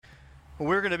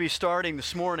We're going to be starting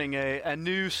this morning a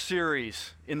new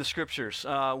series in the Scriptures.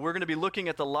 We're going to be looking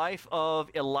at the life of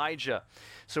Elijah.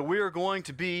 So we are going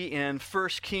to be in 1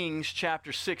 Kings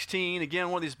chapter 16.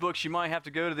 Again, one of these books you might have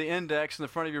to go to the index in the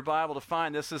front of your Bible to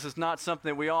find this. This is not something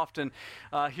that we often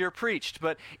hear preached.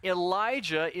 But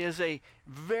Elijah is a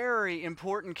very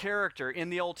important character in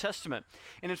the Old Testament.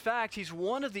 And in fact, he's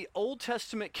one of the Old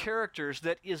Testament characters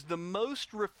that is the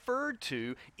most referred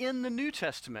to in the New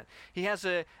Testament. He has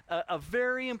a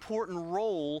very important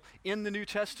role in the New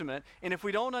Testament. And if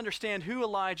we don't understand who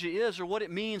Elijah is or what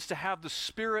it means to have the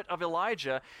spirit of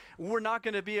Elijah, we're not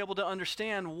going to be able to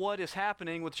understand what is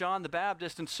happening with John the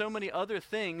Baptist and so many other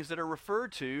things that are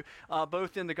referred to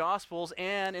both in the Gospels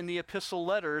and in the epistle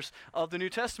letters of the New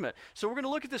Testament. So we're going to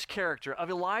look at this character of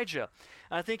Elijah.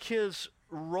 I think his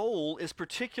role is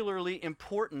particularly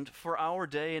important for our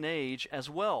day and age as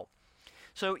well.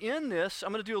 So in this,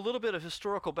 I'm going to do a little bit of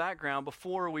historical background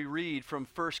before we read from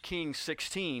 1 Kings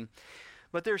 16.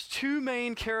 But there's two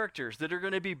main characters that are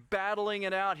going to be battling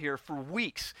it out here for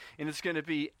weeks, and it's going to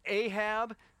be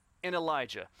Ahab and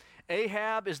Elijah.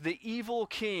 Ahab is the evil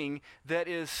king that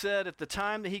is said at the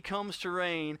time that he comes to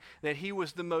reign that he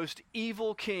was the most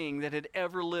evil king that had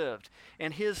ever lived.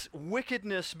 And his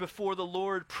wickedness before the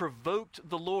Lord provoked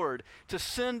the Lord to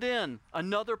send in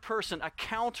another person, a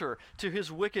counter to his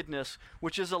wickedness,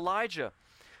 which is Elijah,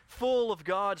 full of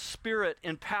God's Spirit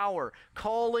and power,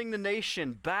 calling the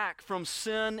nation back from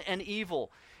sin and evil,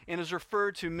 and is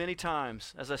referred to many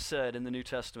times, as I said, in the New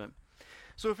Testament.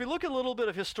 So if we look at a little bit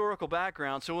of historical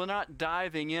background, so we're not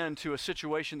diving into a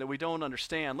situation that we don't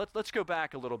understand, let's go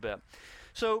back a little bit.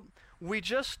 So we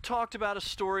just talked about a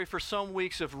story for some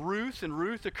weeks of Ruth, and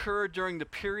Ruth occurred during the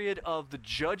period of the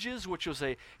Judges, which was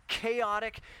a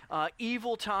chaotic,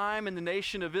 evil time in the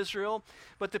nation of Israel.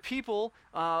 But the people,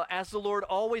 as the Lord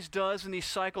always does in these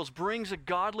cycles, brings a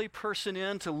godly person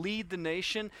in to lead the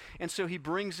nation. And so he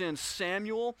brings in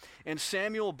Samuel, and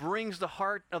Samuel brings the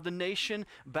heart of the nation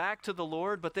back to the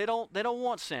Lord. But they don't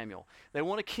want Samuel. They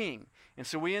want a king. And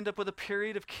so we end up with a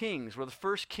period of kings, where the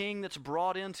first king that's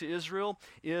brought into Israel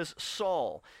is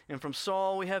Saul. And from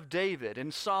Saul we have David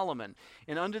and Solomon.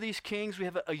 And under these kings we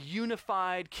have a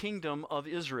unified kingdom of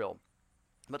Israel.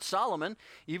 But Solomon,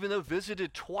 even though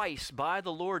visited twice by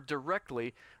the Lord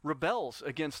directly, rebels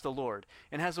against the Lord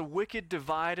and has a wicked,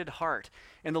 divided heart.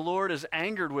 And the Lord is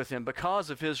angered with him because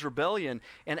of his rebellion.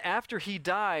 And after he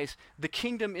dies, the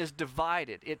kingdom is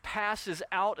divided. It passes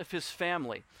out of his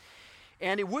family.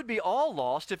 And it would be all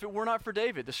lost if it were not for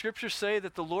David. The scriptures say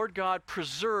that the Lord God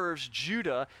preserves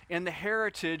Judah and the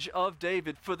heritage of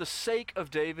David for the sake of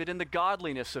David and the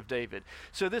godliness of David.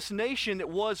 So this nation that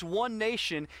was one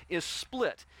nation is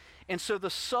split. And so the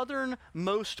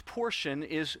southernmost portion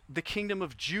is the kingdom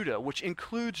of Judah, which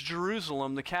includes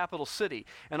Jerusalem, the capital city.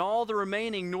 And all the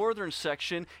remaining northern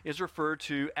section is referred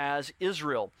to as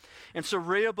Israel. And so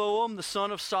Rehoboam, the son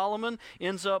of Solomon,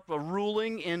 ends up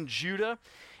ruling in Judah.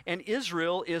 And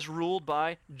Israel is ruled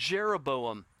by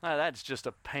Jeroboam. That's just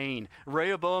a pain.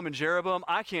 Rehoboam and Jeroboam,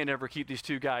 I can't ever keep these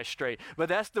two guys straight. But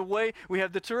that's the way. We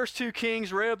have the first two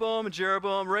kings, Rehoboam and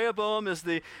Jeroboam. Rehoboam is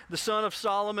the son of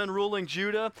Solomon ruling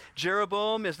Judah.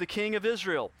 Jeroboam is the king of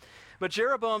Israel. But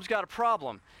Jeroboam's got a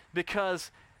problem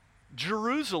because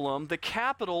Jerusalem, the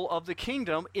capital of the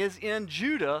kingdom, is in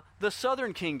Judah, the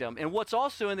southern kingdom. And what's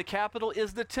also in the capital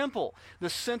is the temple, the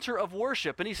center of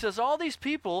worship. And he says, all these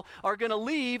people are going to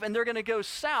leave and they're going to go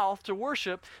south to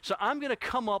worship, so I'm going to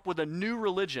come up with a new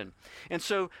religion. And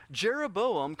so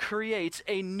Jeroboam creates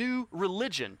a new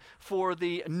religion for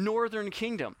the northern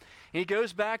kingdom. And he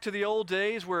goes back to the old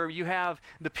days where you have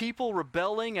the people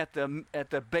rebelling at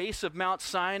the base of Mount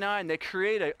Sinai, and they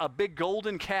create a big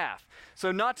golden calf.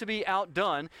 So not to be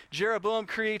outdone, Jeroboam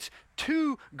creates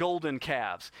two golden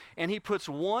calves, and he puts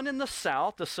one in the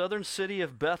south, the southern city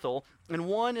of Bethel, and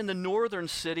one in the northern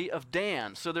city of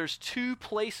Dan. So there's two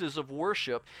places of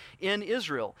worship in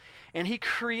Israel. And he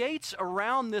creates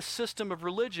around this system of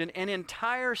religion an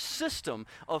entire system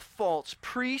of false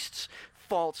priests,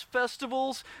 false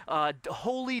festivals,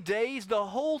 holy days. The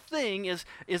whole thing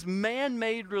is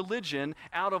man-made religion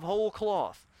out of whole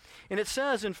cloth. And it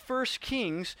says in 1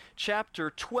 Kings chapter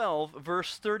 12,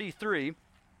 verse 33,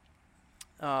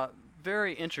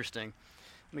 very interesting.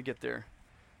 Let me get there.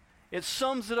 It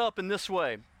sums it up in this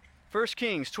way. 1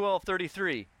 Kings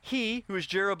 12:33. He, who is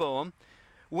Jeroboam,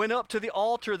 went up to the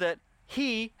altar that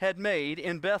he had made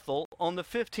in Bethel on the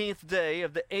 15th day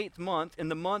of the 8th month, in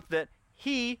the month that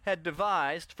he had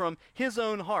devised from his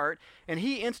own heart, and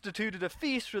he instituted a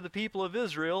feast for the people of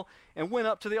Israel and went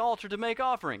up to the altar to make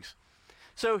offerings.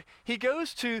 So he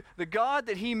goes to the God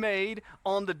that he made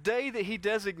on the day that he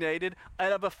designated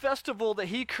out of a festival that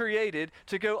he created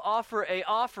to go offer a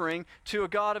offering to a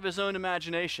God of his own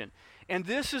imagination. And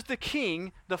this is the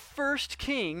king, the first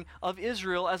king of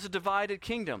Israel as a divided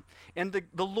kingdom. And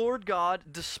the Lord God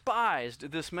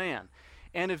despised this man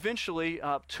and eventually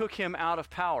took him out of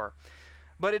power.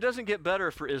 But it doesn't get better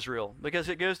for Israel, because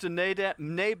it goes to Nadab,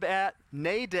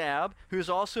 who's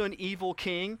also an evil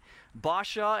king,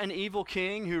 Baasha, an evil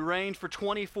king who reigned for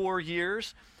 24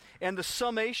 years. And the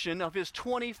summation of his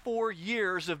 24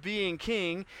 years of being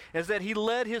king is that he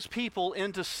led his people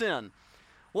into sin.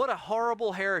 What a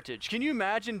horrible heritage. Can you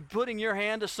imagine putting your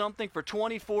hand to something for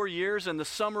 24 years and the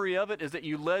summary of it is that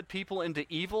you led people into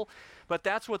evil? But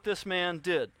that's what this man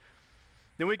did.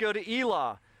 Then we go to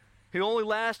Elah, who only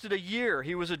lasted a year.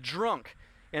 He was a drunk.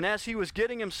 And as he was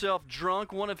getting himself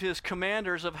drunk, one of his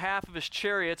commanders of half of his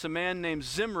chariots, a man named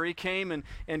Zimri, came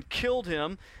and killed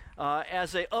him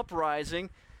as a uprising.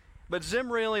 But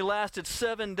Zimri only lasted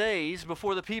 7 days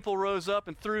before the people rose up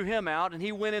and threw him out, and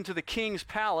he went into the king's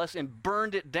palace and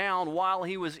burned it down while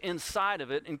he was inside of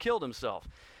it and killed himself.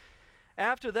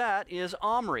 After that is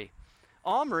Omri.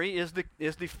 Omri is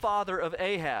the father of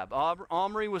Ahab.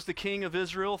 Omri was the king of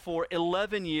Israel for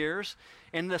 11 years,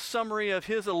 and the summary of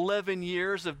his 11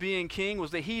 years of being king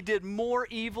was that he did more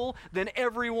evil than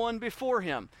everyone before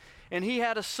him. And he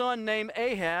had a son named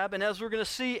Ahab, and as we're going to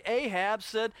see, Ahab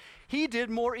said he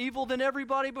did more evil than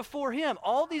everybody before him.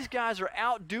 All these guys are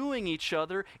outdoing each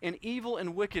other in evil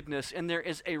and wickedness, and there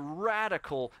is a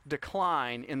radical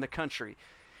decline in the country.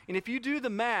 And if you do the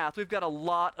math, we've got a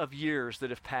lot of years that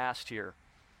have passed here.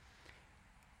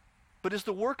 But is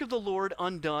the work of the Lord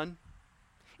undone?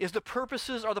 Are the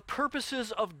purposes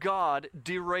of God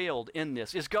derailed in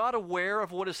this? Is God aware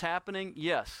of what is happening?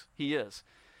 Yes, he is.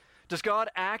 Does God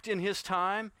act in his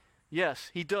time? Yes,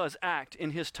 he does act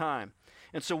in his time.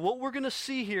 And so what we're going to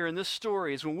see here in this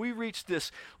story is when we reach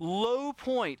this low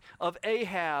point of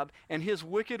Ahab and his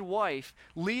wicked wife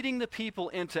leading the people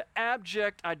into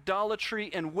abject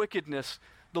idolatry and wickedness,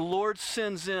 the Lord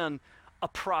sends in a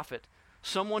prophet,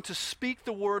 someone to speak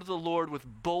the word of the Lord with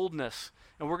boldness.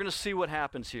 And we're going to see what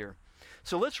happens here.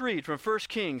 So let's read from 1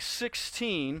 Kings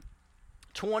 16,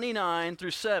 29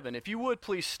 through 7. If you would,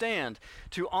 please stand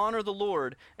to honor the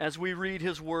Lord as we read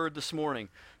his word this morning.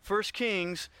 1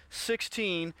 Kings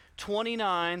 16,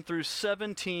 29 through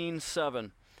 17,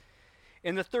 7.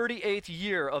 In the 38th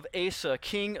year of Asa,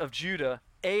 king of Judah,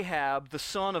 Ahab, the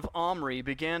son of Omri,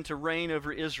 began to reign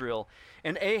over Israel.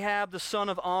 And Ahab, the son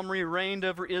of Omri, reigned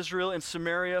over Israel in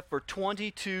Samaria for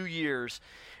 22 years.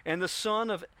 And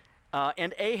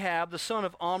Ahab, the son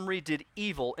of Omri, did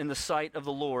evil in the sight of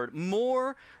the Lord,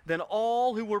 more than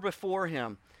all who were before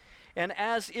him. And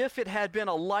as if it had been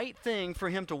a light thing for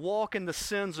him to walk in the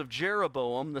sins of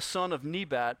Jeroboam, the son of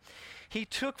Nebat, he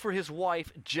took for his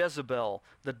wife Jezebel,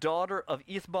 the daughter of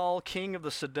Ethbaal, king of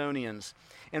the Sidonians,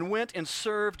 and went and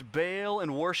served Baal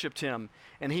and worshipped him.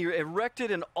 And he erected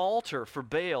an altar for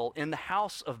Baal in the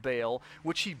house of Baal,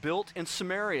 which he built in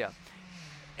Samaria.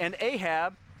 And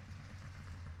Ahab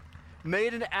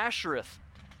made an Ashereth.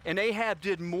 And Ahab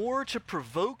did more to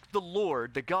provoke the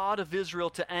Lord, the God of Israel,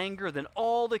 to anger than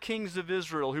all the kings of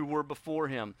Israel who were before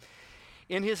him.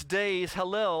 In his days,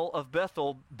 Hillel of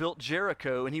Bethel built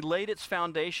Jericho, and he laid its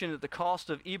foundation at the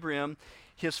cost of Ephraim,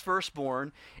 his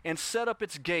firstborn, and set up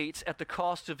its gates at the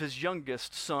cost of his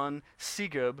youngest son,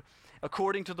 Segub,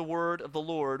 according to the word of the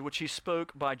Lord, which he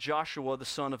spoke by Joshua the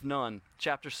son of Nun.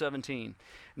 Chapter 17.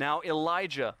 Now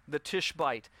Elijah the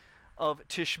Tishbite of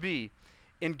Tishbe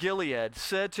in Gilead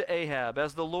said to Ahab,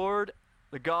 as the Lord,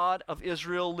 the God of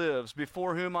Israel lives,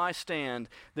 before whom I stand,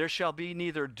 there shall be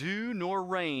neither dew nor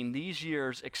rain these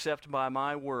years except by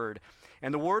my word.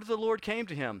 And the word of the Lord came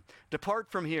to him, depart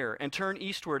from here and turn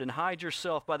eastward and hide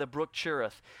yourself by the brook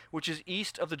Cherith, which is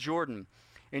east of the Jordan.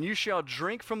 And you shall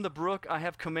drink from the brook I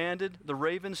have commanded the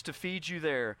ravens to feed you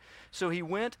there. So he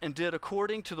went and did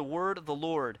according to the word of the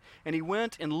Lord. And he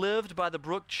went and lived by the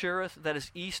brook Cherith that is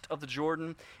east of the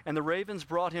Jordan. And the ravens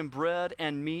brought him bread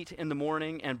and meat in the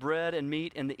morning, and bread and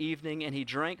meat in the evening, and he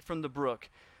drank from the brook.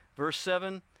 Verse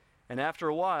 7, and after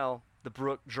a while the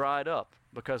brook dried up,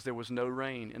 because there was no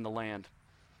rain in the land.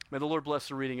 May the Lord bless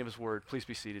the reading of his word. Please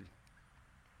be seated.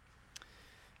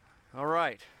 All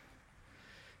right.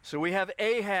 So we have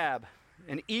Ahab,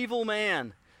 an evil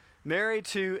man, married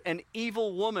to an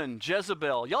evil woman,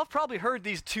 Jezebel. Y'all have probably heard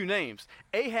these two names.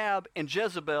 Ahab and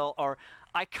Jezebel are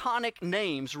iconic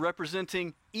names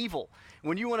representing evil.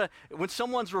 When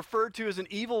someone's referred to as an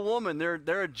evil woman,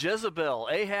 they're a Jezebel.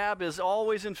 Ahab is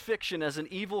always in fiction as an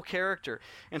evil character.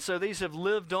 And so these have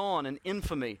lived on in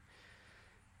infamy.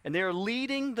 And they are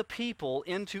leading the people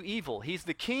into evil. He's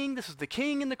the king. This is the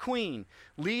king and the queen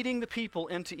leading the people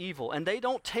into evil. And they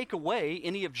don't take away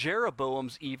any of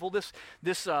Jeroboam's evil. This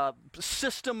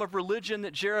system of religion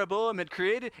that Jeroboam had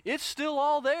created, it's still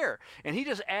all there. And he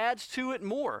just adds to it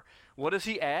more. What does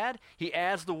he add? He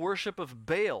adds the worship of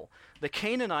Baal, the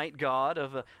Canaanite god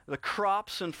of the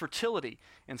crops and fertility.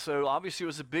 And so obviously it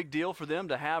was a big deal for them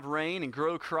to have rain and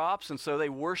grow crops. And so they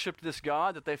worshiped this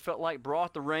god that they felt like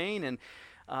brought the rain. And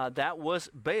that was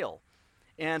Baal.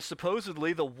 And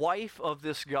supposedly the wife of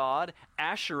this god,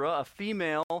 Asherah, a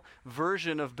female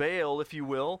version of Baal, if you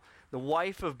will, the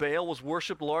wife of Baal was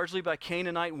worshipped largely by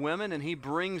Canaanite women, and he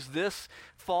brings this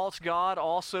false god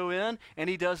also in, and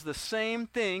he does the same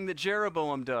thing that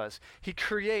Jeroboam does. He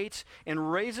creates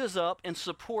and raises up and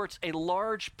supports a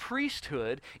large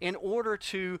priesthood in order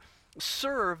to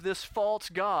serve this false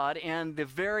god and the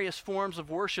various forms of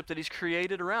worship that he's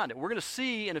created around it. We're going to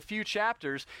see in a few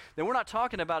chapters that we're not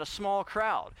talking about a small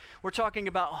crowd. We're talking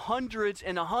about hundreds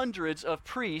and hundreds of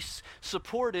priests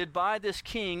supported by this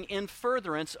king in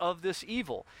furtherance of this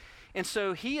evil. And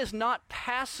so he is not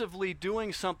passively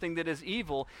doing something that is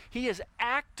evil. He is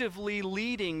actively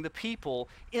leading the people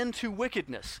into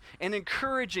wickedness and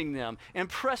encouraging them and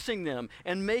pressing them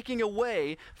and making a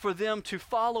way for them to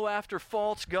follow after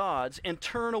false gods and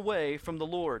turn away from the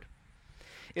Lord.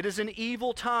 It is an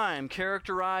evil time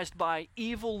characterized by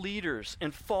evil leaders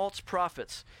and false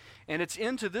prophets. And it's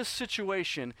into this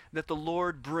situation that the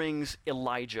Lord brings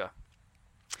Elijah.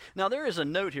 Now, there is a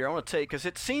note here I want to take because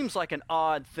it seems like an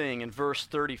odd thing in verse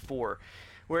 34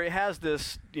 where it has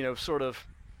this, sort of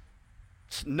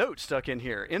note stuck in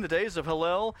here. In the days of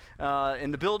Hillel,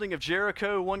 in the building of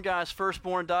Jericho, one guy's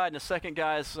firstborn died and the second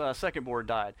guy's secondborn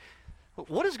died.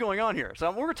 What is going on here? So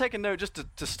we're going to take a note just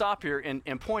to stop here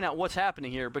and point out what's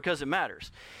happening here because it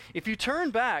matters. If you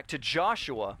turn back to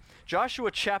Joshua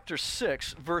chapter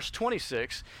 6, verse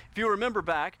 26, if you remember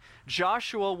back,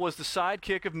 Joshua was the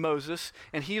sidekick of Moses,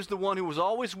 and he was the one who was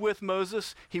always with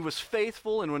Moses. He was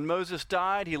faithful, and when Moses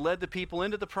died, he led the people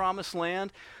into the promised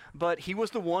land, but he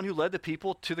was the one who led the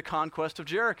people to the conquest of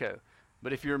Jericho.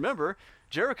 But if you remember,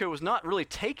 Jericho was not really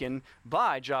taken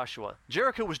by Joshua.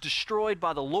 Jericho was destroyed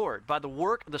by the Lord, by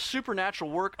the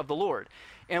supernatural work of the Lord.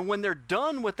 And when they're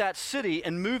done with that city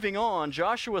and moving on,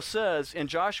 Joshua says in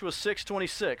Joshua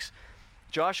 6:26,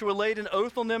 Joshua laid an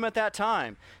oath on them at that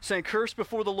time, saying, "Cursed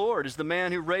before the Lord is the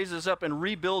man who raises up and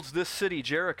rebuilds this city,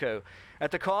 Jericho.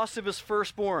 At the cost of his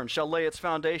firstborn shall lay its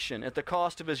foundation. At the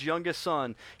cost of his youngest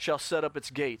son shall set up its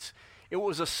gates." It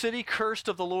was a city cursed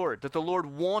of the Lord, that the Lord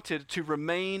wanted to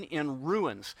remain in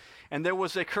ruins. And there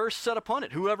was a curse set upon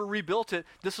it. Whoever rebuilt it,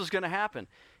 this was going to happen.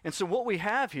 And so what we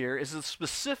have here is a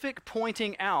specific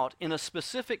pointing out in a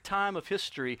specific time of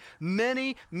history,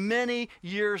 many, many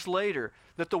years later,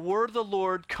 that the word of the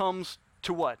Lord comes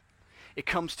to what? It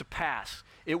comes to pass.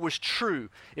 It was true.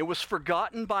 It was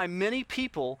forgotten by many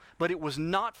people, but it was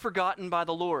not forgotten by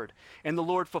the Lord. And the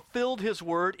Lord fulfilled his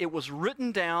word. It was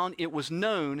written down, it was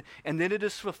known, and then it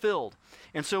is fulfilled.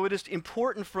 And so it is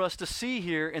important for us to see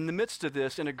here in the midst of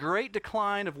this, in a great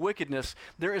decline of wickedness,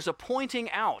 there is a pointing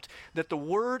out that the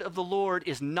word of the Lord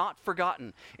is not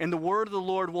forgotten, and the word of the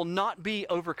Lord will not be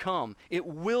overcome. It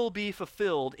will be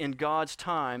fulfilled in God's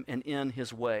time and in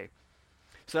his way.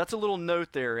 So that's a little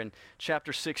note there in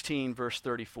chapter 16, verse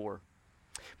 34.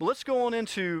 But let's go on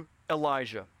into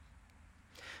Elijah.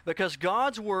 Because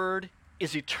God's word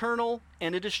is eternal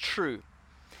and it is true,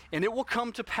 and it will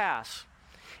come to pass.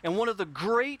 And one of the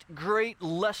great, great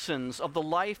lessons of the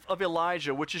life of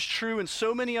Elijah, which is true in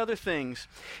so many other things,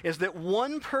 is that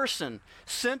one person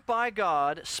sent by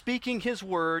God speaking his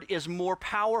word is more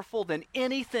powerful than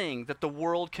anything that the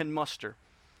world can muster.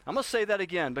 I'm going to say that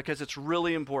again because it's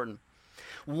really important.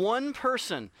 One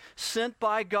person sent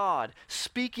by God,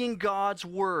 speaking God's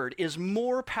word, is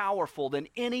more powerful than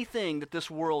anything that this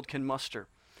world can muster.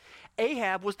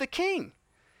 Ahab was the king,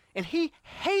 and he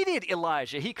hated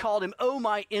Elijah. He called him, "Oh,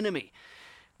 my enemy."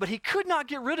 But he could not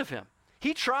get rid of him.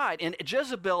 He tried, and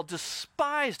Jezebel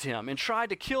despised him and tried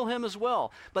to kill him as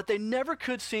well. But they never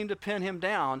could seem to pin him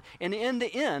down. And in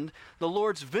the end, the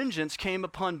Lord's vengeance came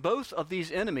upon both of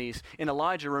these enemies, and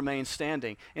Elijah remained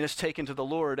standing and is taken to the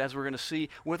Lord, as we're going to see,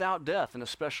 without death in a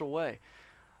special way.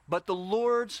 But the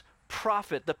Lord's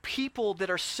prophet, the people that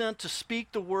are sent to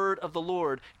speak the word of the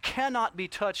Lord, cannot be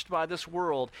touched by this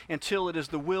world until it is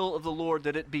the will of the Lord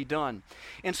that it be done.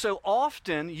 And so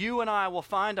often you and I will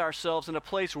find ourselves in a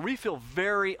place where we feel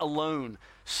very alone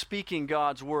speaking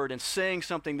God's word and saying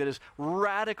something that is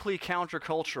radically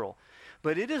countercultural.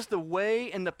 But it is the way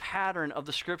and the pattern of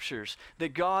the scriptures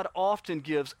that God often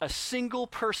gives a single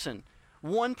person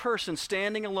one person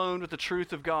standing alone with the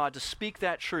truth of God to speak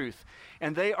that truth,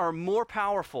 and they are more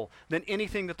powerful than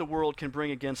anything that the world can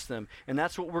bring against them. And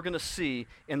that's what we're going to see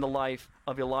in the life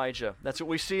of Elijah. That's what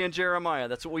we see in Jeremiah.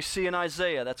 That's what we see in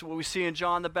Isaiah. That's what we see in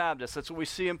John the Baptist. That's what we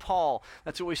see in Paul.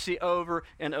 That's what we see over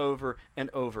and over and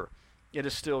over. It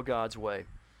is still God's way.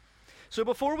 So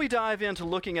before we dive into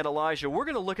looking at Elijah, we're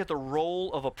going to look at the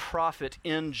role of a prophet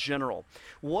in general.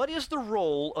 What is the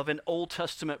role of an Old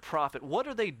Testament prophet? What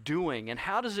are they doing, and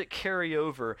how does it carry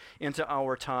over into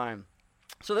our time?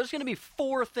 So there's going to be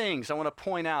 4 things I want to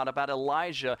point out about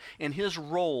Elijah and his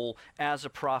role as a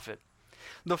prophet.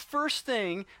 The first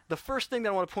thing that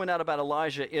I want to point out about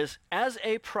Elijah is, as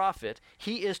a prophet,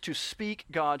 he is to speak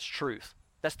God's truth.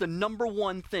 That's the number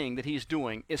one thing that he's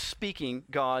doing, is speaking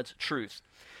God's truth.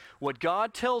 What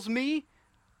God tells me,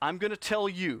 I'm going to tell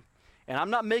you. And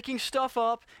I'm not making stuff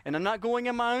up, and I'm not going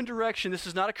in my own direction. This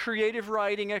is not a creative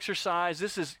writing exercise.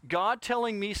 This is God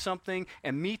telling me something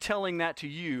and me telling that to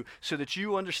you so that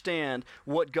you understand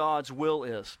what God's will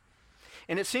is.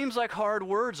 And it seems like hard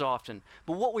words often,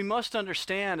 but what we must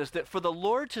understand is that for the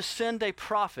Lord to send a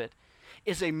prophet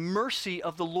is a mercy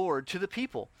of the Lord to the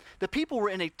people. The people were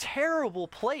in a terrible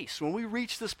place when we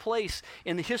reached this place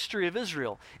in the history of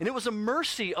Israel. And it was a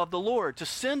mercy of the Lord to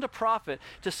send a prophet,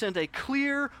 to send a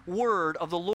clear word of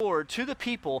the Lord to the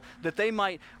people that they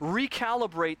might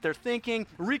recalibrate their thinking,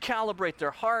 recalibrate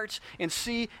their hearts, and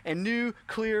see a new,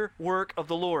 clear work of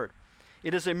the Lord.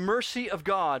 It is a mercy of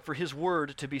God for his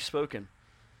word to be spoken.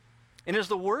 And it is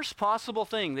the worst possible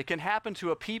thing that can happen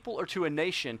to a people or to a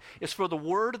nation is for the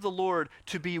word of the Lord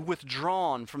to be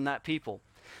withdrawn from that people.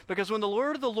 Because when the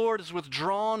word of the Lord is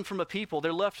withdrawn from a people,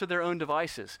 they're left to their own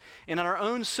devices. And in our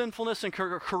own sinfulness and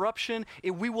corruption,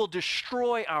 we will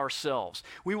destroy ourselves.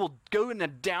 We will go in a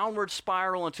downward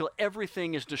spiral until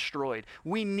everything is destroyed.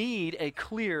 We need a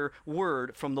clear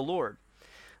word from the Lord.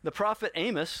 The prophet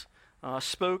Amos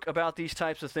spoke about these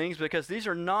types of things because these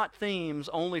are not themes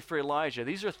only for Elijah.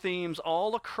 These are themes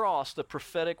all across the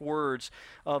prophetic words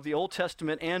of the Old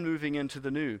Testament and moving into the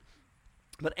New.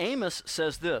 But Amos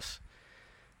says this,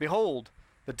 "Behold,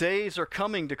 the days are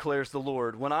coming, declares the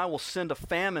Lord, when I will send a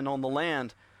famine on the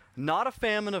land, not a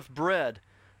famine of bread,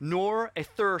 nor a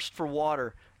thirst for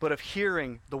water, but of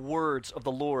hearing the words of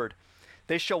the Lord.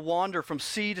 They shall wander from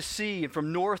sea to sea, and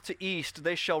from north to east.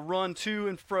 They shall run to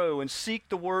and fro and seek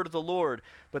the word of the Lord,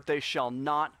 but they shall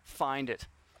not find it."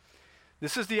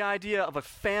 This is the idea of a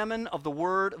famine of the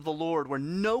word of the Lord where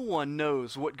no one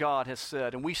knows what God has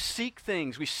said. And we seek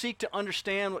things. We seek to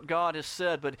understand what God has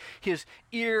said, but his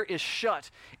ear is shut,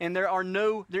 and there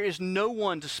is no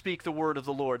one to speak the word of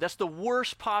the Lord. That's the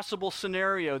worst possible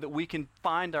scenario that we can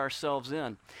find ourselves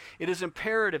in. It is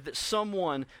imperative that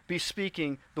someone be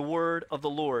speaking the word of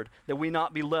the Lord, that we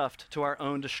not be left to our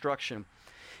own destruction.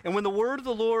 And when the word of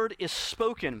the Lord is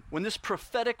spoken, when this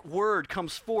prophetic word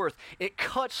comes forth, it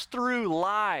cuts through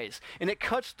lies and it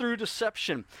cuts through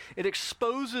deception. It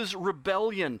exposes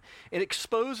rebellion. It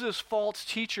exposes false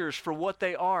teachers for what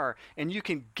they are. And you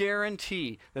can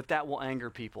guarantee that that will anger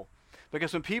people.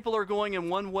 Because when people are going in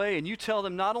one way and you tell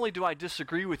them, not only do I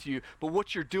disagree with you, but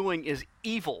what you're doing is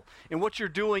evil. And what you're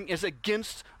doing is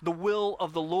against the will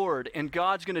of the Lord. And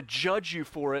God's going to judge you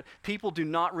for it. People do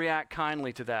not react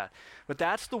kindly to that. But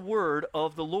that's the word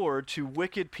of the Lord to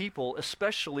wicked people,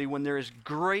 especially when there is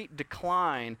great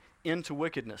decline into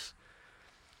wickedness.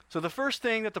 So the first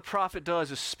thing that the prophet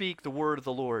does is speak the word of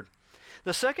the Lord.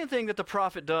 The second thing that the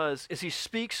prophet does is he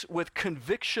speaks with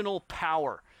convictional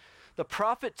power. The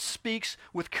prophet speaks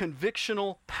with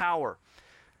convictional power.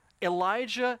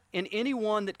 Elijah and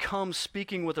anyone that comes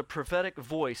speaking with a prophetic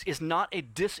voice is not a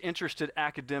disinterested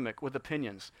academic with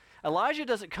opinions. Elijah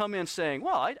doesn't come in saying,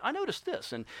 well, I noticed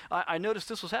this, and I noticed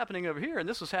this was happening over here, and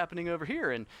this was happening over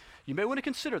here, and you may want to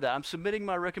consider that. I'm submitting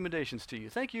my recommendations to you.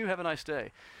 Thank you. Have a nice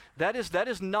day. That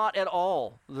is not at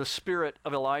all the spirit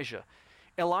of Elijah.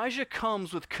 Elijah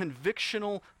comes with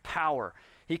convictional power.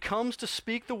 He comes to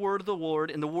speak the word of the Lord,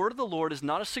 and the word of the Lord is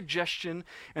not a suggestion,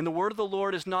 and the word of the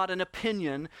Lord is not an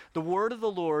opinion. The word of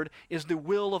the Lord is the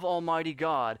will of Almighty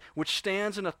God, which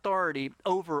stands in authority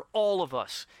over all of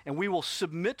us, and we will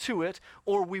submit to it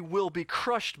or we will be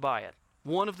crushed by it,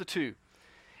 one of the two.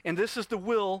 And this is the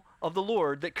will of the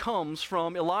Lord that comes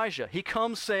from Elijah. He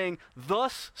comes saying,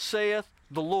 "Thus saith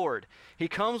the Lord." He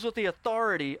comes with the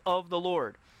authority of the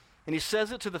Lord, and he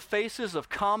says it to the faces of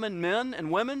common men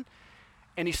and women.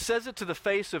 And he says it to the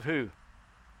face of who?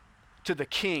 To the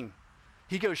king.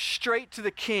 He goes straight to the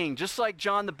king, just like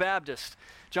John the Baptist.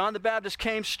 John the Baptist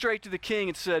came straight to the king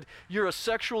and said, "You're a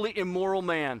sexually immoral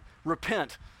man.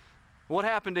 Repent." What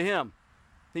happened to him?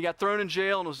 He got thrown in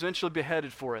jail and was eventually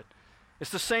beheaded for it. It's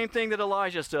the same thing that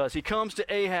Elijah does. He comes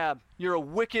to Ahab, you're a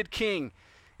wicked king,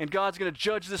 and God's going to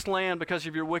judge this land because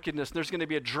of your wickedness. There's going to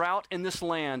be a drought in this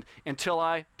land until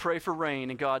I pray for rain,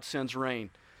 and God sends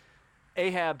rain.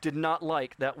 Ahab did not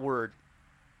like that word.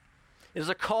 It is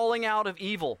a calling out of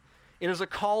evil. It is a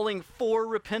calling for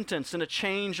repentance and a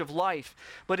change of life.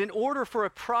 But in order for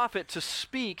a prophet to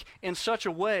speak in such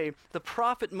a way, the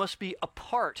prophet must be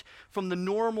apart from the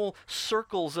normal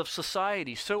circles of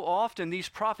society. So often these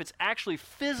prophets actually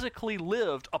physically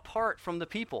lived apart from the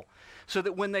people, so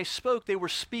that when they spoke, they were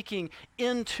speaking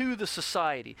into the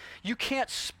society. You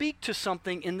can't speak to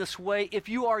something in this way if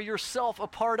you are yourself a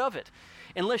part of it.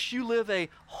 Unless you live a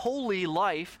holy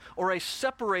life or a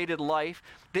separated life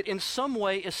that in some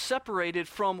way is separated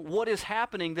from what is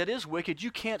happening that is wicked,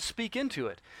 you can't speak into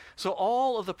it. So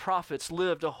all of the prophets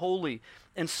lived a holy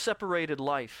and separated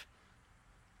life.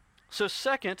 So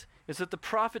second is that the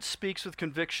prophet speaks with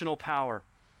convictional power.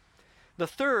 The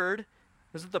third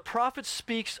is that the prophet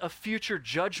speaks of future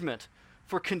judgment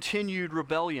for continued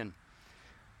rebellion.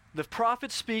 The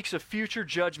prophet speaks of future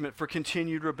judgment for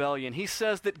continued rebellion. He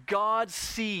says that God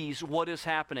sees what is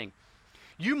happening.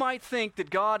 You might think that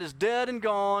God is dead and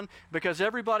gone because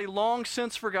everybody long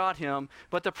since forgot him,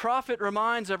 but the prophet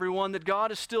reminds everyone that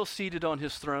God is still seated on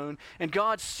his throne, and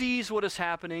God sees what is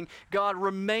happening. God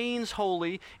remains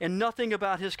holy, and nothing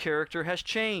about his character has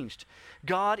changed.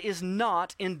 God is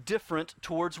not indifferent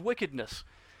towards wickedness.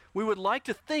 We would like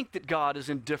to think that God is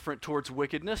indifferent towards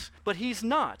wickedness, but he's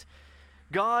not.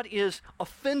 God is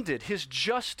offended. His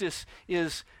justice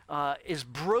is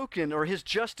broken, or his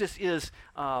justice is,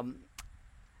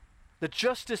 the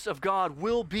justice of God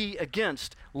will be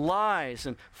against lies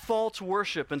and false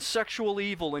worship and sexual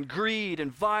evil and greed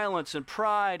and violence and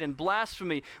pride and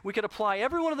blasphemy. We could apply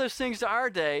every one of those things to our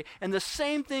day, and the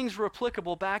same things were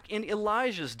applicable back in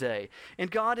Elijah's day.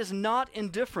 And God is not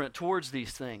indifferent towards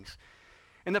these things.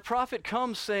 And the prophet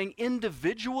comes saying,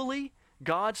 individually,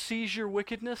 God sees your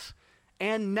wickedness,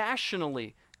 and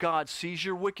nationally, God sees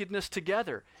your wickedness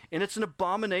together. And it's an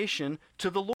abomination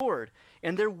to the Lord.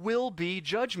 And there will be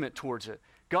judgment towards it.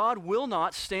 God will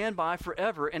not stand by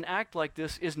forever and act like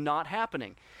this is not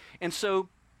happening. And so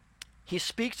he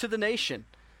speaks to the nation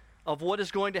of what is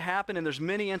going to happen. And there's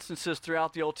many instances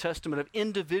throughout the Old Testament of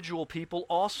individual people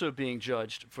also being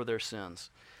judged for their sins.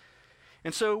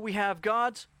 And so we have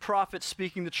God's prophet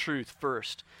speaking the truth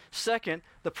first. Second,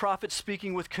 the prophet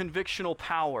speaking with convictional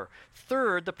power.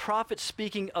 Third, the prophet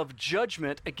speaking of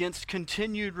judgment against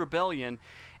continued rebellion.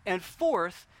 And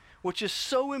fourth, which is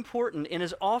so important and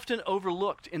is often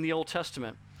overlooked in the Old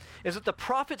Testament, is that the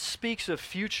prophet speaks of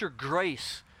future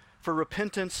grace for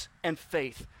repentance and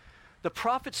faith. The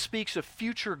prophet speaks of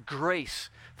future grace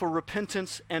for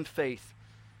repentance and faith.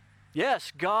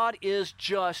 Yes, God is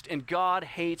just and God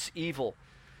hates evil,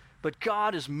 but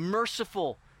God is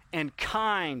merciful and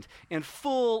kind and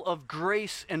full of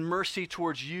grace and mercy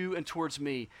towards you and towards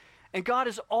me. And God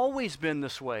has always been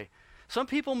this way. Some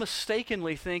people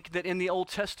mistakenly think that in the Old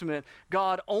Testament,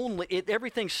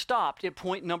 everything stopped at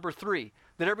point number 3,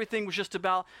 that everything was just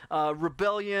about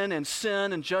rebellion and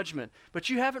sin and judgment. But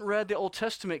you haven't read the Old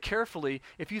Testament carefully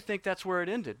if you think that's where it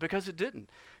ended, because it didn't.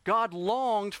 God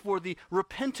longed for the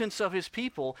repentance of his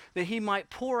people, that he might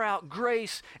pour out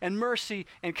grace and mercy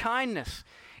and kindness.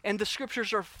 And the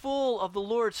scriptures are full of the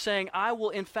Lord saying, I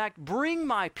will in fact bring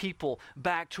my people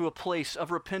back to a place of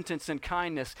repentance and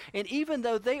kindness. And even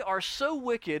though they are so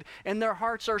wicked and their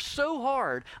hearts are so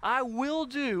hard, I will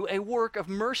do a work of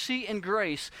mercy and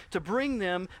grace to bring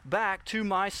them back to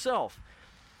myself.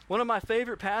 One of my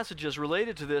favorite passages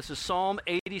related to this is Psalm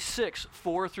 86,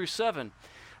 4-7.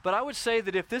 But I would say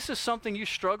that if this is something you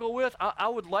struggle with, I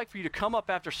would like for you to come up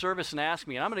after service and ask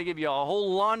me. And I'm going to give you a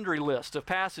whole laundry list of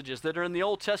passages that are in the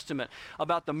Old Testament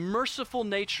about the merciful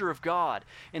nature of God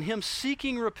and him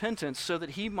seeking repentance so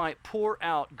that he might pour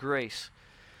out grace.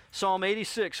 Psalm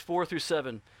 86,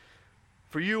 4-7.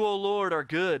 For you, O Lord, are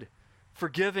good,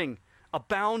 forgiving,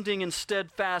 abounding in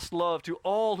steadfast love to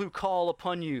all who call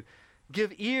upon you.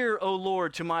 Give ear, O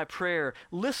Lord, to my prayer.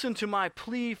 Listen to my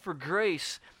plea for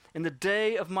grace. In the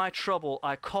day of my trouble,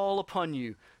 I call upon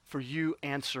you, for you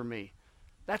answer me.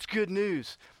 That's good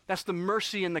news. That's the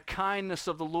mercy and the kindness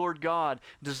of the Lord God,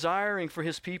 desiring for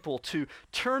his people to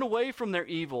turn away from their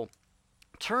evil,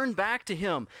 turn back to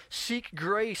him, seek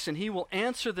grace, and he will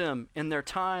answer them in their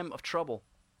time of trouble.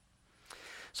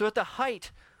 So at the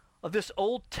height of this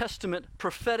Old Testament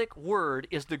prophetic word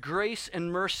is the grace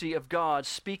and mercy of God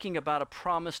speaking about a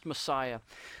promised Messiah.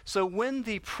 So when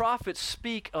the prophets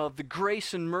speak of the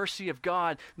grace and mercy of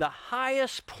God, the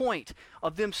highest point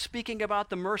of them speaking about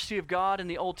the mercy of God in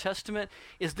the Old Testament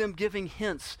is them giving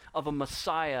hints of a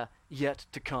Messiah yet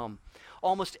to come.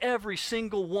 Almost every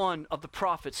single one of the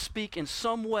prophets speak in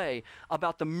some way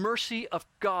about the mercy of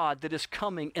God that is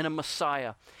coming in a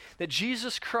Messiah. That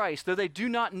Jesus Christ, though they do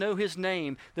not know his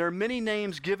name, there are many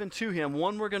names given to him,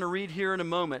 one we're going to read here in a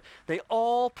moment. They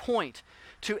all point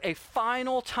to a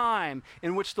final time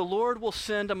in which the Lord will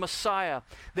send a Messiah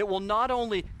that will not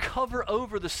only cover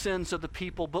over the sins of the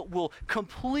people, but will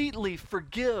completely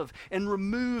forgive and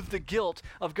remove the guilt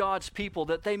of God's people,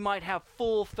 that they might have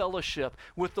full fellowship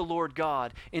with the Lord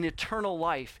God in eternal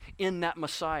life in that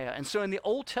Messiah. And so in the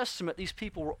Old Testament, these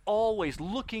people were always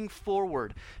looking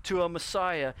forward to a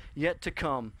Messiah yet to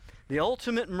come. The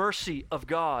ultimate mercy of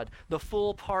God, the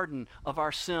full pardon of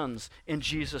our sins in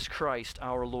Jesus Christ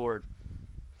our Lord.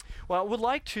 Well, I would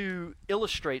like to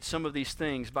illustrate some of these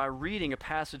things by reading a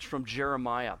passage from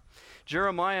Jeremiah.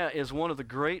 Jeremiah is one of the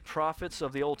great prophets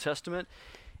of the Old Testament.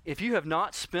 If you have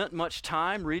not spent much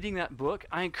time reading that book,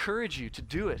 I encourage you to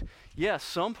do it. Yes,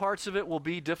 some parts of it will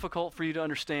be difficult for you to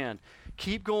understand.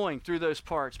 Keep going through those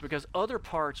parts, because other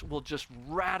parts will just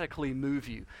radically move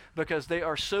you, because they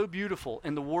are so beautiful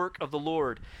in the work of the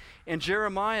Lord. And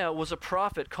Jeremiah was a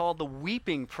prophet called the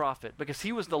weeping prophet, because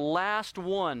he was the last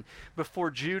one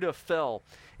before Judah fell.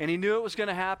 And he knew it was going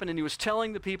to happen, and he was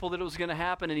telling the people that it was going to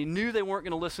happen, and he knew they weren't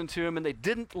going to listen to him, and they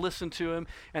didn't listen to him,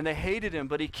 and they hated him,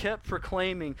 but he kept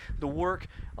proclaiming the work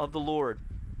of the Lord.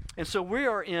 And so we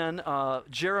are in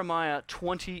Jeremiah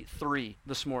 23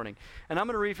 this morning. And I'm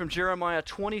going to read from Jeremiah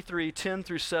 23, 10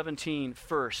 through 17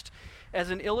 first, as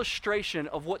an illustration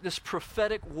of what this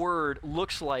prophetic word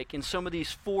looks like in some of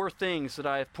these four things that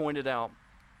I have pointed out.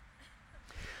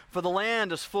 For the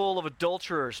land is full of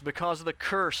adulterers. Because of the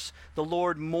curse, the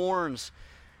Lord mourns.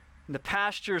 And the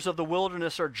pastures of the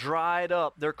wilderness are dried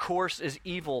up. Their course is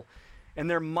evil, and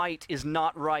their might is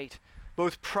not right.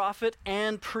 Both prophet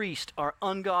and priest are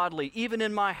ungodly. Even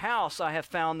in my house I have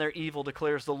found their evil,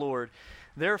 declares the Lord.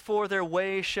 Therefore their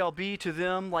way shall be to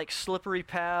them like slippery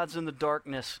paths in the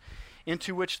darkness,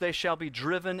 into which they shall be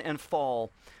driven and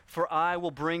fall. For I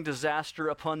will bring disaster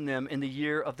upon them in the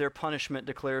year of their punishment,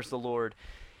 declares the Lord.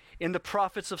 In the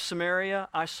prophets of Samaria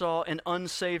I saw an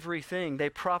unsavory thing. They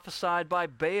prophesied by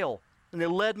Baal, and they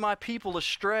led my people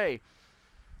astray.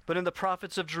 But in the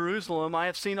prophets of Jerusalem I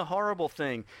have seen a horrible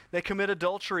thing. They commit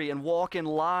adultery and walk in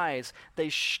lies. They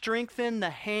strengthen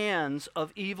the hands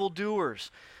of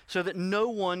evildoers, so that no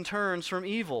one turns from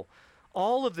evil.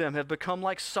 All of them have become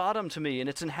like Sodom to me, and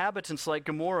its inhabitants like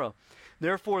Gomorrah.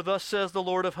 Therefore thus says the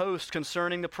Lord of hosts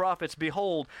concerning the prophets,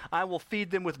 Behold, I will feed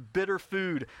them with bitter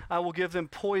food. I will give them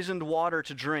poisoned water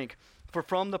to drink. For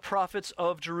from the prophets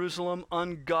of Jerusalem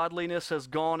ungodliness has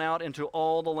gone out into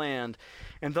all the land.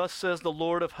 And thus says the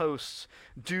Lord of hosts,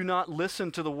 Do not listen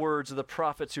to the words of the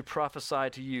prophets who prophesy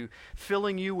to you,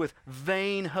 filling you with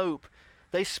vain hope.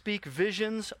 They speak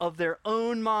visions of their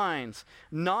own minds,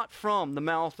 not from the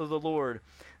mouth of the Lord.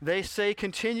 They say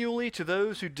continually to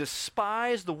those who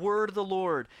despise the word of the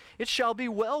Lord, It shall be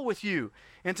well with you.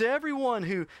 And to everyone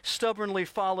who stubbornly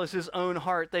follows his own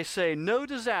heart, they say, No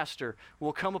disaster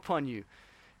will come upon you.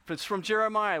 It's from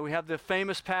Jeremiah. We have the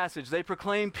famous passage, They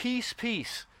proclaim peace,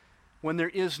 peace, when there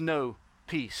is no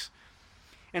peace.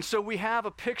 And so we have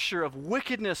a picture of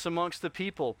wickedness amongst the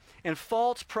people and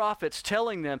false prophets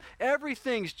telling them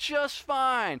everything's just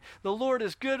fine. The Lord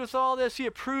is good with all this. He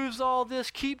approves all this.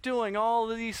 Keep doing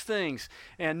all of these things.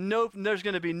 And there's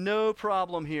going to be no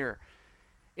problem here.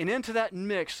 And into that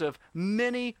mix of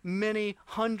many, many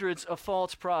hundreds of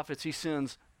false prophets, he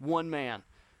sends one man,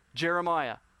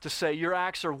 Jeremiah, to say, Your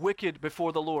acts are wicked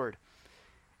before the Lord.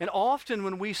 And often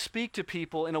when we speak to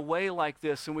people in a way like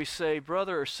this and we say,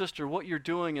 brother or sister, what you're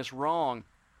doing is wrong,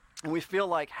 and we feel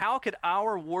like, how could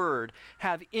our word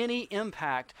have any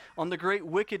impact on the great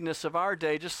wickedness of our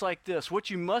day just like this?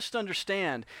 What you must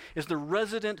understand is the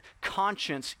resident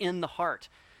conscience in the heart.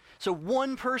 So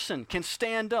one person can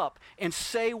stand up and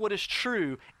say what is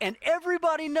true, and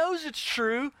everybody knows it's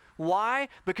true. Why?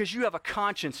 Because you have a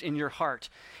conscience in your heart.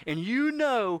 And you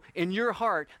know in your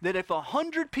heart that if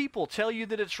 100 people tell you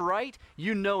that it's right,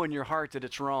 you know in your heart that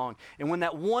it's wrong. And when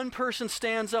that one person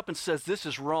stands up and says, this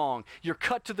is wrong, you're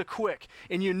cut to the quick,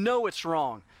 and you know it's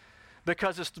wrong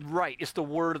because it's right. It's the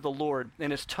word of the Lord,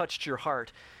 and it's touched your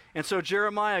heart. And so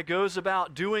Jeremiah goes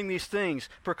about doing these things,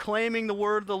 proclaiming the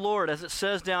word of the Lord, as it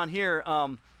says down here,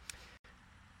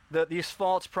 that these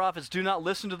false prophets do not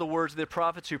listen to the words of the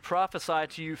prophets who prophesy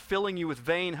to you, filling you with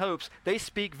vain hopes. They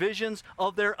speak visions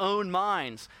of their own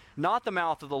minds, not the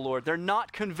mouth of the Lord. They're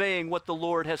not conveying what the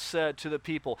Lord has said to the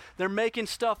people. They're making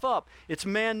stuff up. It's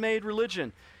man-made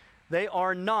religion. They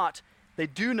They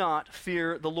do not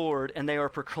fear the Lord, and they are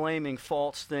proclaiming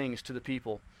false things to the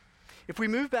people. If we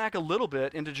move back a little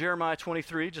bit into Jeremiah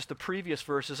 23, just the previous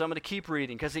verses, I'm going to keep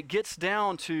reading because it gets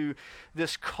down to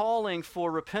this calling for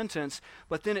repentance,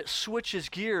 but then it switches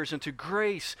gears into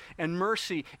grace and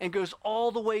mercy and goes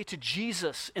all the way to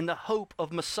Jesus in the hope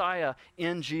of Messiah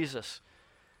in Jesus.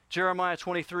 Jeremiah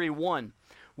 23:1.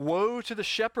 Woe to the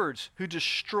shepherds who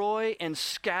destroy and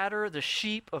scatter the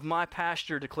sheep of my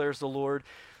pasture, declares the Lord.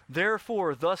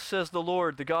 Therefore, thus says the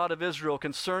Lord, the God of Israel,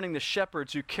 concerning the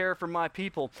shepherds who care for my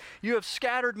people. You have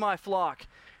scattered my flock.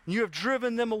 You have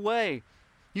driven them away.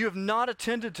 You have not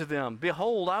attended to them.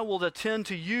 Behold, I will attend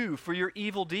to you for your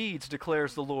evil deeds,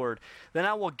 declares the Lord. Then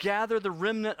I will gather the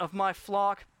remnant of my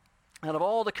flock out of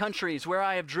all the countries where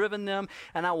I have driven them,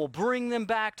 and I will bring them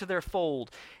back to their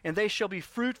fold, and they shall be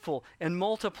fruitful and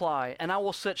multiply, and I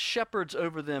will set shepherds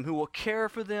over them who will care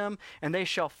for them, and they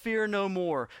shall fear no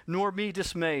more, nor be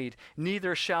dismayed,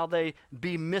 neither shall they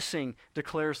be missing,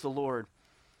 declares the Lord.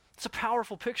 It's a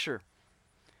powerful picture.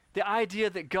 The idea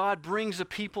that God brings a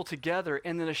people together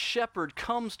and then a shepherd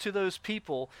comes to those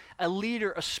people, a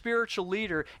leader, a spiritual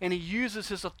leader, and he uses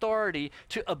his authority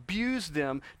to abuse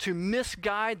them, to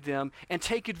misguide them, and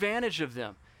take advantage of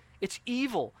them. It's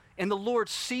evil, and the Lord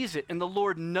sees it, and the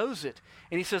Lord knows it.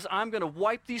 And he says, I'm going to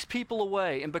wipe these people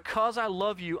away, and because I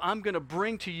love you, I'm going to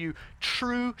bring to you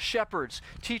true shepherds,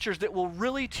 teachers that will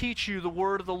really teach you the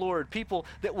word of the Lord, people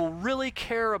that will really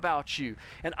care about you.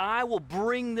 And I will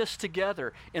bring this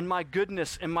together in my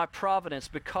goodness and my providence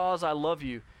because I love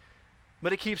you.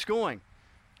 But it keeps going.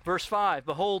 Verse 5,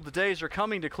 behold, the days are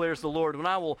coming, declares the Lord, when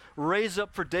I will raise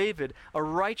up for David a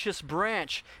righteous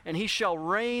branch, and he shall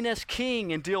reign as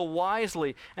king and deal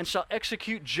wisely, and shall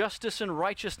execute justice and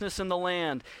righteousness in the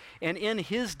land. And in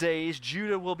his days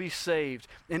Judah will be saved,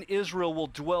 and Israel will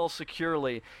dwell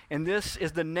securely. And this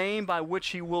is the name by which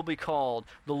he will be called.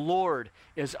 The Lord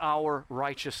is our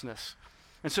righteousness.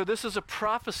 And so this is a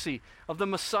prophecy of the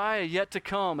Messiah yet to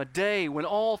come, a day when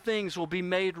all things will be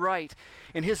made right.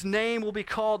 And his name will be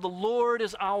called, the Lord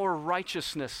is our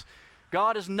righteousness.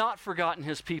 God has not forgotten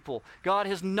his people. God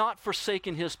has not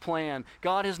forsaken his plan.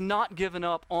 God has not given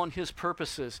up on his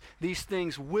purposes. These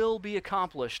things will be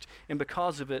accomplished, and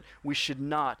because of it, we should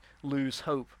not lose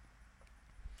hope.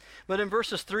 But in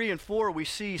verses 3 and 4, we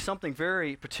see something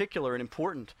very particular and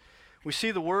important. We see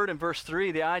the word in verse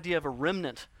 3, the idea of a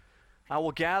remnant. I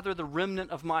will gather the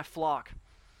remnant of my flock.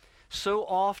 So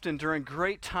often during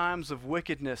great times of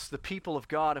wickedness, the people of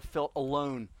God have felt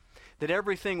alone, that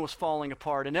everything was falling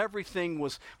apart and everything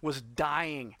was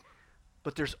dying.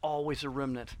 But there's always a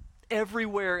remnant.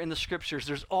 Everywhere in the scriptures,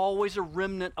 there's always a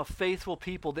remnant of faithful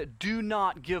people that do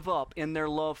not give up in their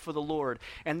love for the Lord.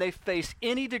 And they face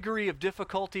any degree of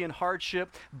difficulty and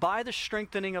hardship by the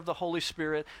strengthening of the Holy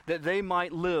Spirit that they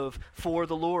might live for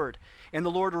the Lord. And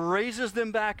the Lord raises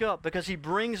them back up because he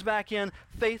brings back in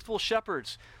faithful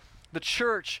shepherds. The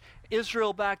church,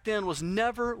 Israel back then, was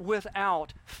never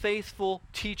without faithful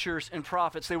teachers and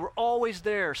prophets. They were always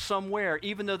there somewhere,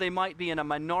 even though they might be in a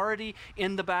minority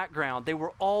in the background. They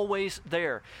were always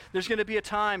there. There's going to be a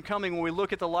time coming when we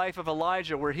look at the life of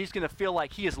Elijah where he's going to feel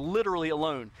like he is literally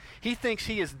alone. He thinks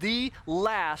he is the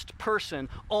last person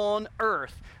on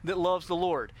earth that loves the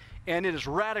Lord. And it is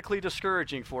radically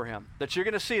discouraging for him. That you're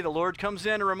going to see the Lord comes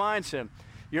in and reminds him,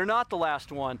 you're not the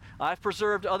last one. I've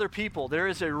preserved other people. There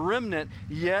is a remnant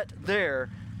yet there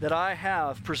that I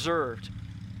have preserved.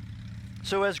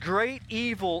 So as great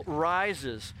evil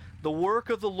rises, the work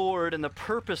of the Lord and the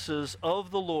purposes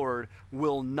of the Lord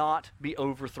will not be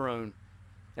overthrown.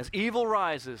 As evil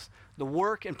rises, the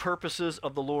work and purposes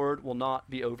of the Lord will not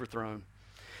be overthrown.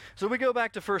 So we go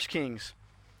back to 1 Kings.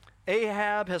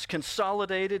 Ahab has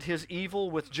consolidated his evil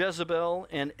with Jezebel,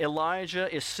 and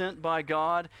Elijah is sent by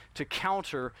God to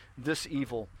counter this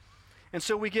evil. And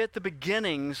so we get the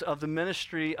beginnings of the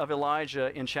ministry of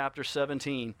Elijah in chapter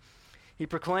 17. He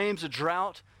proclaims a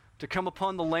drought to come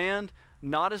upon the land,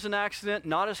 not as an accident,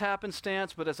 not as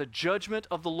happenstance, but as a judgment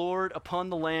of the Lord upon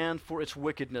the land for its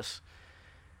wickedness.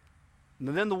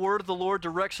 And then the word of the Lord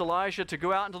directs Elijah to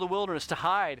go out into the wilderness to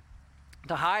hide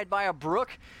by a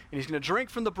brook, and he's going to drink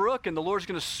from the brook, and the Lord's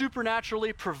going to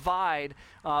supernaturally provide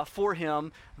for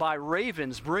him by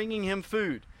ravens bringing him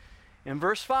food. And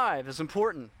verse 5 is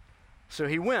important. So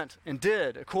he went and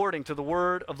did according to the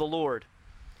word of the Lord.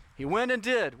 He went and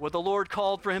did what the Lord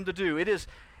called for him to do. It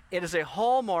is a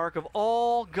hallmark of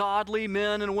all godly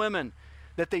men and women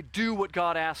that they do what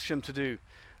God asks them to do.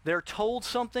 They're told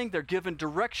something, they're given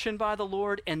direction by the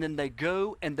Lord, and then they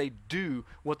go and they do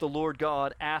what the Lord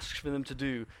God asks for them to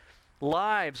do.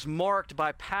 Lives marked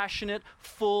by passionate,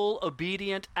 full,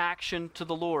 obedient action to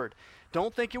the Lord.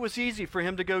 Don't think it was easy for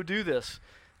him to go do this,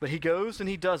 but he goes and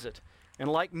he does it. And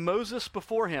like Moses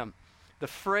before him, the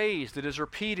phrase that is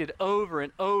repeated over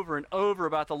and over and over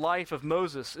about the life of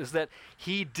Moses is that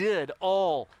he did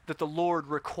all that the Lord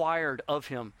required of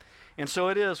him. And so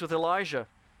it is with Elijah.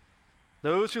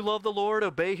 Those who love the Lord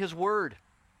obey his word.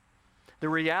 The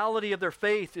reality of their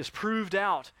faith is proved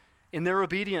out in their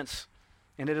obedience,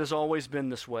 and it has always been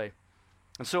this way.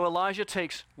 And so Elijah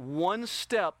takes one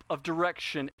step of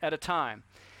direction at a time.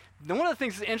 Now, one of the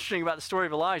things that's interesting about the story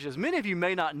of Elijah is many of you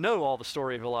may not know all the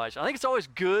story of Elijah. I think it's always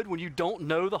good when you don't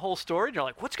know the whole story. And you're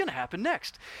like, what's going to happen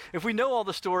next? If we know all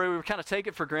the story, we kind of take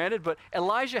it for granted. But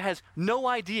Elijah has no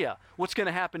idea what's going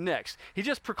to happen next. He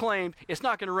just proclaimed, it's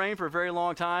not going to rain for a very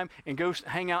long time, and go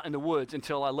hang out in the woods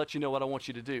until I let you know what I want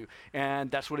you to do.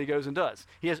 And that's what he goes and does.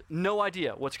 He has no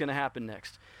idea what's going to happen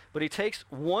next. But he takes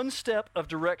one step of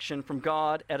direction from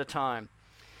God at a time.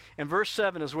 And verse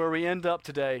 7 is where we end up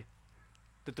today.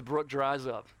 That the brook dries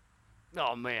up.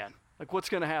 Oh man, like what's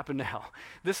going to happen now?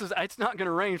 It's not going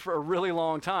to rain for a really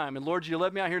long time. And Lord, you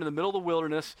led me out here in the middle of the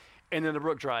wilderness, and then the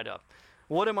brook dried up.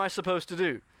 What am I supposed to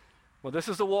do? Well, this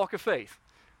is the walk of faith,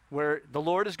 where the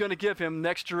Lord is going to give him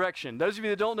next direction. Those of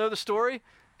you that don't know the story,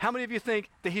 how many of you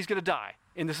think that he's going to die?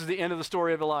 And this is the end of the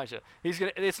story of Elijah.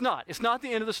 It's not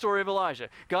the end of the story of Elijah.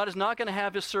 God is not going to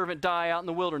have his servant die out in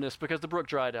the wilderness because the brook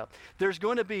dried up. There's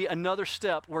going to be another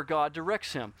step where God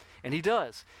directs him, and he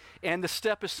does. And the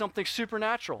step is something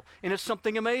supernatural, and it's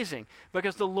something amazing,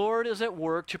 because the Lord is at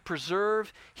work to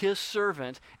preserve his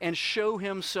servant and show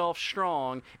himself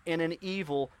strong in an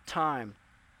evil time.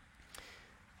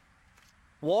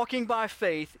 Walking by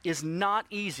faith is not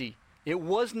easy. It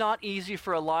was not easy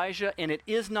for Elijah, and it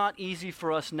is not easy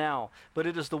for us now, but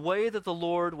it is the way that the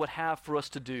Lord would have for us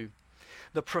to do.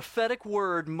 The prophetic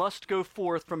word must go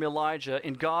forth from Elijah,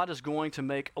 and God is going to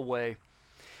make a way.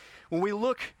 When we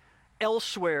look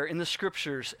elsewhere in the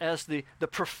scriptures as the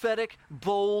prophetic,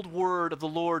 bold word of the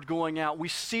Lord going out, we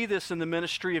see this in the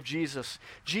ministry of Jesus.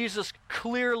 Jesus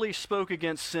clearly spoke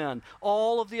against sin.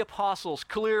 All of the apostles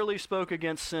clearly spoke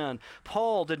against sin.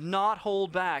 Paul did not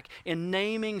hold back in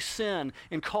naming sin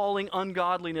and calling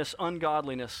ungodliness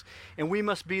ungodliness. And we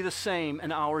must be the same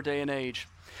in our day and age.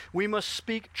 We must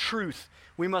speak truth.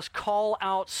 We must call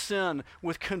out sin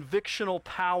with convictional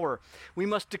power. We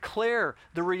must declare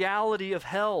the reality of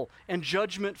hell and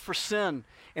judgment for sin.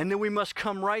 And then we must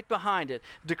come right behind it,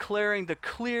 declaring the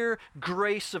clear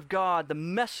grace of God, the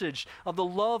message of the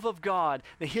love of God,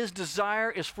 that his desire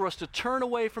is for us to turn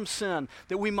away from sin,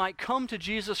 that we might come to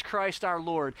Jesus Christ our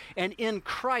Lord, and in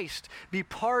Christ be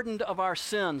pardoned of our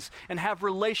sins and have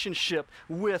relationship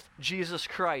with Jesus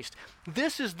Christ.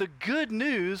 This is the good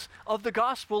news of the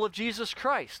gospel of Jesus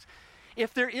Christ.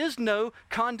 If there is no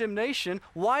condemnation,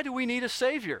 why do we need a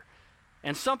Savior?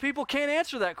 And some people can't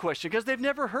answer that question because they've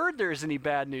never heard there is any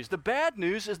bad news. The bad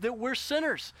news is that we're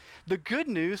sinners. The good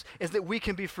news is that we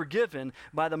can be forgiven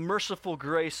by the merciful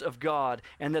grace of God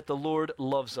and that the Lord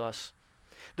loves us.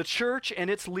 The church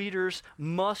and its leaders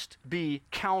must be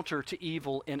counter to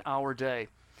evil in our day.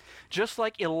 Just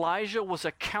like Elijah was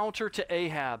a counter to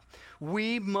Ahab,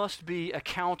 we must be a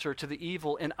counter to the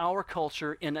evil in our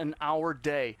culture and in our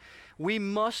day. We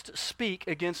must speak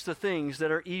against the things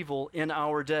that are evil in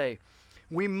our day.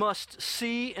 We must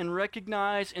see and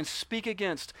recognize and speak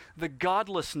against the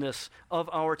godlessness of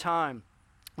our time.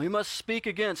 We must speak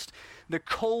against the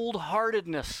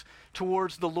cold-heartedness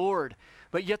towards the Lord,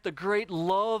 but yet the great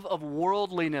love of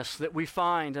worldliness that we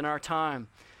find in our time.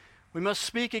 We must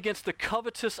speak against the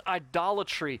covetous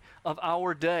idolatry of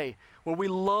our day, where we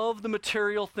love the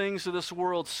material things of this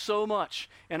world so much,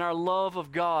 and our love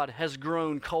of God has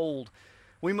grown cold.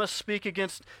 We must speak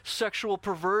against sexual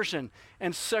perversion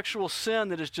and sexual sin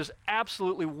that is just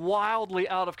absolutely wildly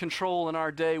out of control in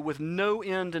our day with no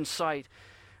end in sight.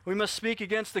 We must speak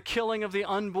against the killing of the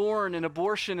unborn and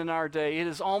abortion in our day. It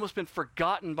has almost been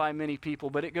forgotten by many people,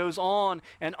 but it goes on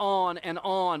and on and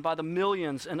on by the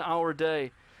millions in our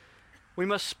day. We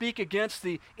must speak against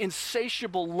the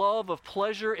insatiable love of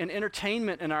pleasure and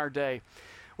entertainment in our day,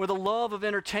 where the love of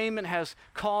entertainment has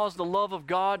caused the love of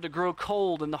God to grow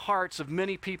cold in the hearts of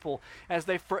many people as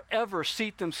they forever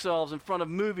seat themselves in front of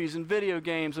movies and video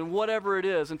games and whatever it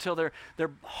is until their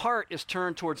heart is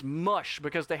turned towards mush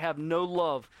because they have no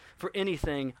love for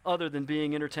anything other than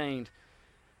being entertained.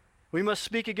 We must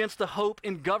speak against the hope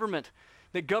in government,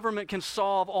 that government can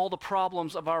solve all the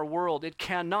problems of our world. It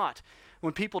cannot.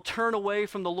 When people turn away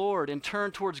from the Lord and turn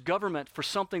towards government for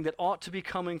something that ought to be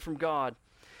coming from God.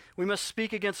 We must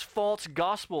speak against false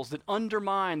gospels that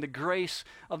undermine the grace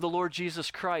of the Lord Jesus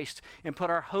Christ and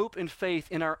put our hope and faith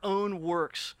in our own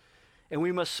works and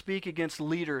we must speak against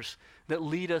leaders that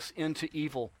lead us into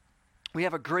evil. We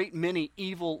have a great many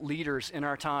evil leaders in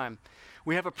our time.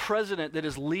 We have a president that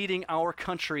is leading our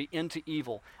country into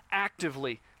evil,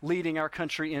 actively leading our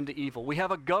country into evil. We have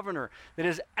a governor that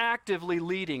is actively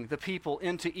leading the people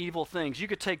into evil things. You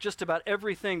could take just about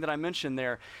everything that I mentioned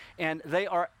there, and they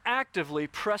are actively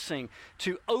pressing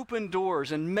to open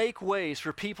doors and make ways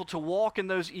for people to walk in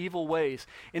those evil ways.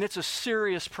 And it's a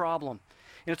serious problem.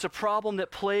 And it's a problem that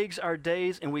plagues our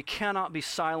days, and we cannot be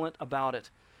silent about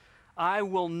it. I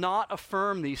will not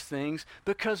affirm these things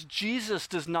because Jesus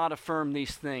does not affirm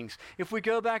these things. If we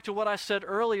go back to what I said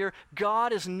earlier,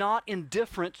 God is not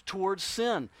indifferent towards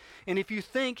sin. And if you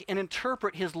think and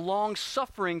interpret his long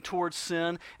suffering towards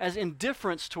sin as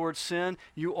indifference towards sin,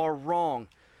 you are wrong.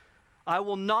 I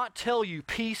will not tell you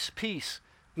peace, peace,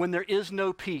 when there is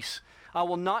no peace. I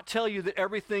will not tell you that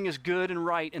everything is good and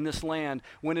right in this land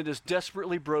when it is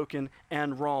desperately broken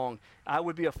and wrong. I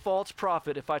would be a false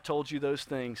prophet if I told you those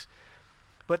things.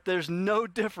 But there's no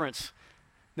difference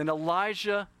than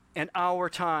Elijah and our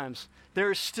times.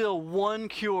 There is still one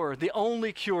cure, the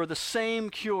only cure, the same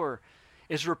cure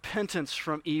is repentance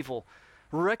from evil.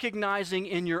 Recognizing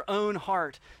in your own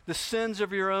heart the sins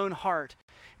of your own heart.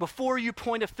 Before you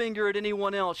point a finger at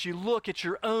anyone else, you look at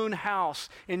your own house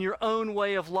and your own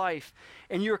way of life,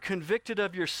 and you're convicted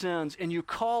of your sins, and you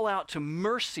call out to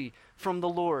mercy from the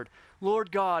Lord.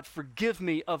 Lord God, forgive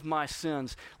me of my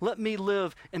sins. Let me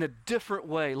live in a different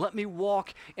way. Let me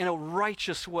walk in a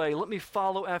righteous way. Let me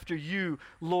follow after you,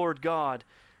 Lord God.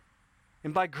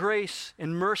 And by grace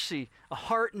and mercy, a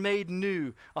heart made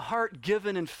new, a heart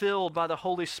given and filled by the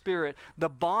Holy Spirit, the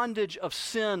bondage of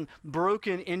sin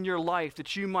broken in your life,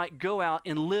 that you might go out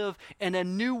and live in a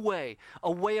new way,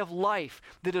 a way of life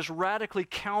that is radically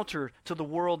counter to the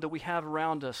world that we have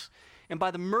around us. And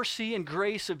by the mercy and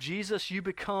grace of Jesus, you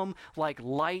become like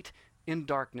light in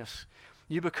darkness.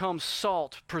 You become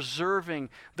salt, preserving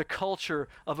the culture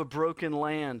of a broken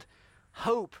land.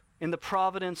 Hope in the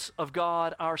providence of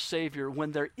God, our Savior,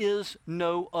 when there is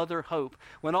no other hope.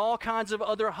 When all kinds of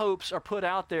other hopes are put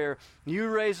out there, you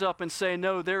raise up and say,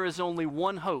 no, there is only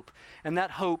one hope, and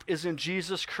that hope is in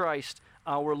Jesus Christ,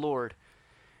 our Lord.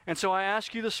 And so I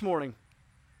ask you this morning,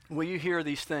 will you hear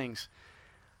these things?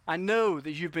 I know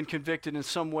that you've been convicted in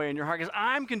some way in your heart, because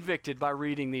I'm convicted by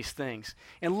reading these things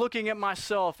and looking at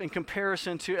myself in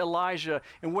comparison to Elijah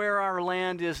and where our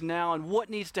land is now and what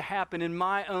needs to happen in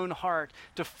my own heart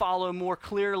to follow more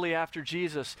clearly after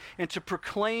Jesus and to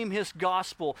proclaim his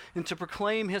gospel and to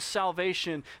proclaim his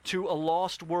salvation to a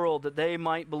lost world that they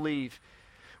might believe.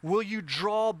 Will you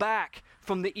draw back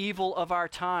from the evil of our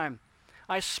time?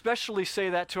 I especially say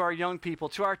that to our young people,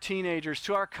 to our teenagers,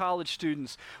 to our college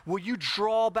students. Will you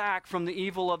draw back from the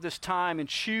evil of this time and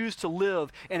choose to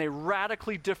live in a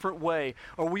radically different way?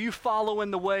 Or will you follow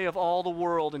in the way of all the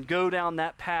world and go down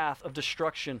that path of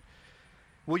destruction?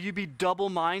 Will you be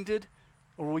double-minded,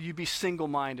 or will you be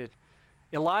single-minded?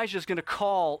 Elijah is going to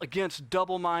call against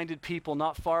double-minded people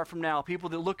not far from now, people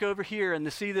that look over here and they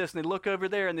see this, and they look over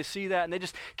there and they see that, and they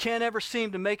just can't ever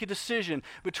seem to make a decision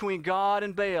between God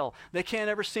and Baal. They can't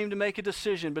ever seem to make a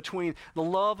decision between the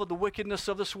love of the wickedness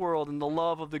of this world and the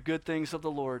love of the good things of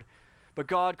the Lord. But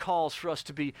God calls for us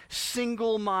to be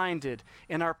single-minded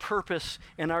in our purpose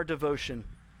and our devotion.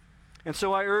 And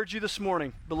so I urge you this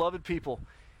morning, beloved people,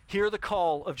 hear the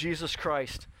call of Jesus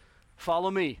Christ.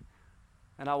 Follow me,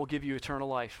 and I will give you eternal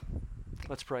life.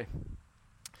 Let's pray.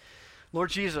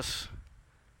 Lord Jesus,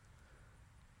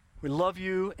 we love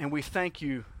you and we thank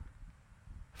you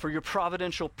for your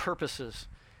providential purposes,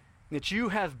 that you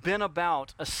have been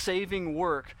about a saving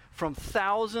work from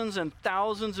thousands and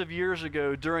thousands of years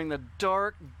ago during the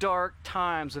dark, dark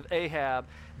times of Ahab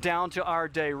down to our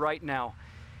day right now.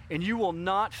 And you will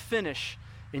not finish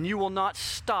and you will not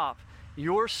stop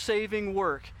your saving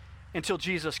work until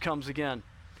Jesus comes again.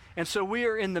 And so we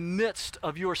are in the midst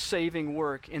of your saving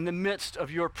work, in the midst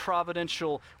of your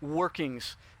providential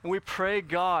workings. And we pray,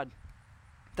 God,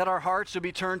 that our hearts would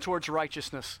be turned towards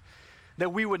righteousness,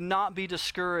 that we would not be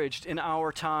discouraged in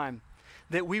our time,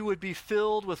 that we would be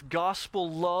filled with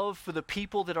gospel love for the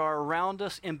people that are around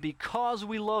us, and because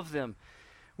we love them,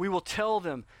 we will tell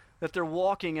them that they're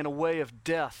walking in a way of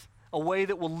death, a way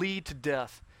that will lead to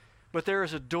death. But there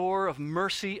is a door of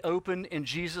mercy open in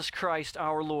Jesus Christ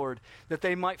our Lord, that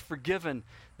they might be forgiven,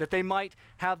 that they might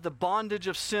have the bondage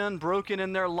of sin broken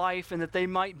in their life, and that they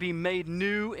might be made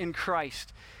new in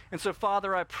Christ. And so,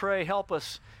 Father, I pray, help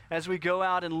us as we go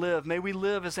out and live. May we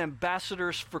live as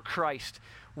ambassadors for Christ,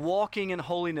 walking in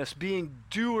holiness, being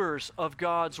doers of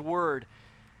God's word,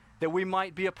 that we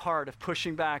might be a part of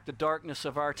pushing back the darkness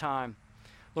of our time.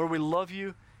 Lord, we love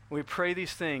you, We pray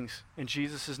these things in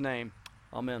Jesus' name.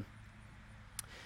 Amen.